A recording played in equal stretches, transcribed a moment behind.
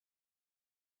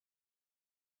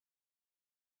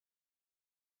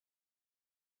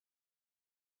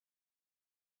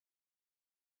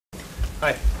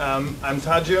Hi, I'm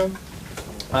Tadzio.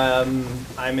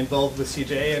 I'm involved with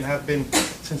CJA and have been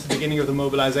since the beginning of the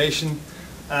mobilization.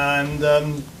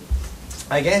 And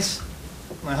I guess,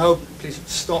 I hope, please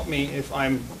stop me if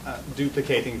I'm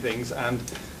duplicating things. And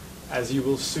as you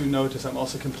will soon notice, I'm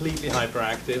also completely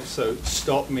hyperactive, so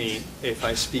stop me if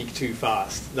I speak too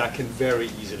fast. That can very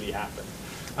easily happen.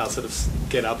 I'll sort of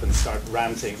get up and start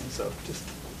ranting, so just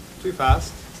too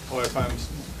fast, or if I'm,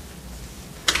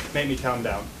 make me calm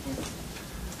down.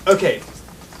 Okay,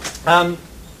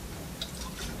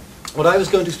 what I was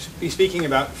going to be speaking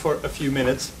about for a few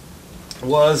minutes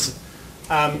was,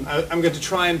 I'm going to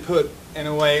try and put, in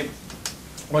a way,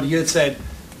 what you had said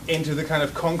into the kind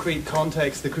of concrete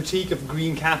context, the critique of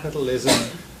green capitalism,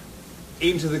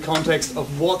 into the context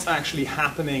of what's actually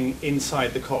happening inside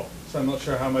the COP. So I'm not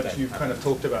sure how much you've kind of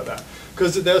talked about that.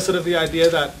 Because there's sort of the idea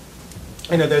that,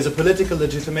 you know, there's a political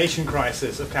legitimation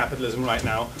crisis of capitalism right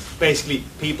now. Basically,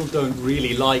 people don't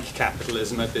really like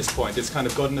capitalism at this point. It's kind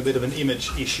of gotten a bit of an image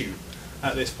issue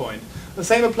at this point. The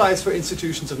same applies for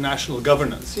institutions of national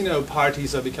governance. You know,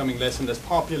 parties are becoming less and less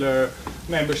popular,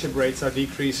 membership rates are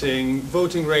decreasing,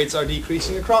 voting rates are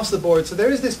decreasing across the board. So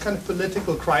there is this kind of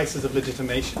political crisis of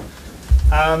legitimation.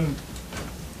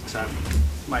 So I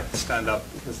might stand up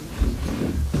because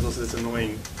there's also this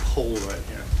annoying pole right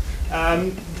here.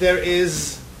 There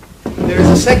is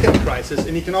a second crisis,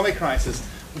 an economic crisis,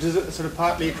 which is sort of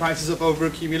partly a crisis of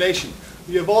overaccumulation.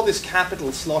 You have all this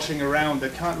capital sloshing around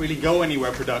that can't really go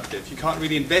anywhere productive. You can't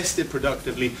really invest it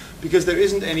productively because there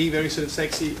isn't any very sort of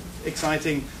sexy,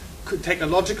 exciting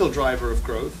technological driver of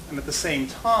growth. And at the same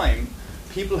time,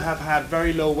 people have had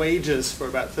very low wages for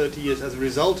about 30 years as a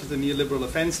result of the neoliberal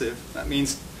offensive. That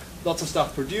means lots of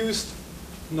stuff produced,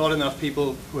 not enough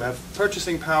people who have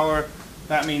purchasing power.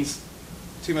 That means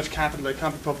too much capital that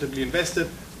can't be profitably invested.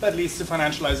 That leads to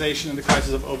financialization and the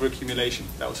crisis of overaccumulation.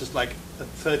 That was just like a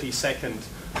 30-second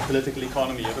political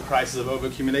economy of a crisis of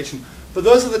overaccumulation. But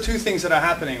those are the two things that are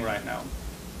happening right now.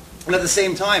 And at the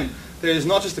same time, there is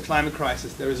not just the climate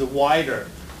crisis, there is a wider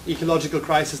ecological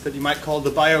crisis that you might call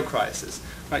the biocrisis.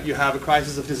 Right? You have a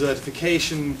crisis of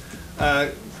desertification,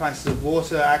 crisis of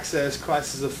water access,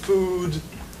 crisis of food,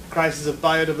 crisis of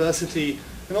biodiversity.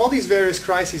 And all these various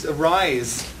crises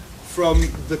arise from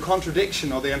the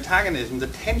contradiction or the antagonism, the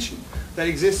tension that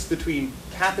exists between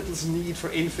capital's need for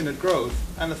infinite growth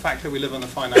and the fact that we live on a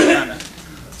finite planet.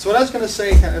 So what I was going to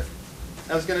say,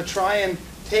 I was going to try and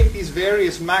take these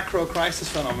various macro crisis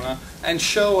phenomena and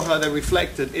show how they're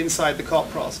reflected inside the COP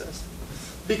process.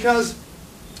 Because,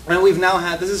 and we've now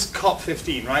had, this is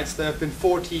COP15, right? So there have been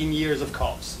 14 years of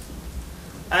COPs.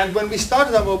 And when we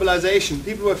started our mobilization,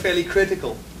 people were fairly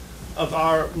critical of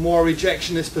our more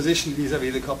rejectionist position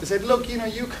vis-a-vis the COP. They said, look, you know,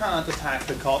 you can't attack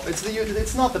the COP.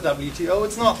 It's not the WTO,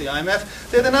 it's not the IMF.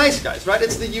 They're the nice guys, right?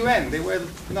 It's the UN. They wear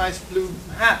the nice blue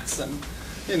hats and,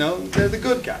 you know, they're the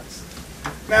good guys.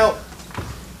 Now,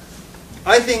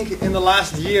 I think in the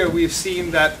last year we've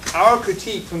seen that our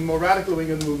critique from the more radical wing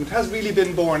of the movement has really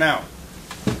been borne out.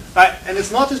 And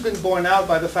it's not just been borne out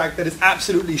by the fact that it's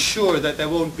absolutely sure that there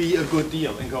won't be a good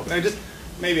deal in Copenhagen.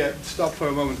 Maybe I stop for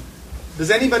a moment. Does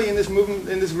anybody in this movement,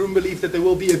 in this room, believe that there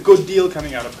will be a good deal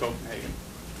coming out of Copenhagen?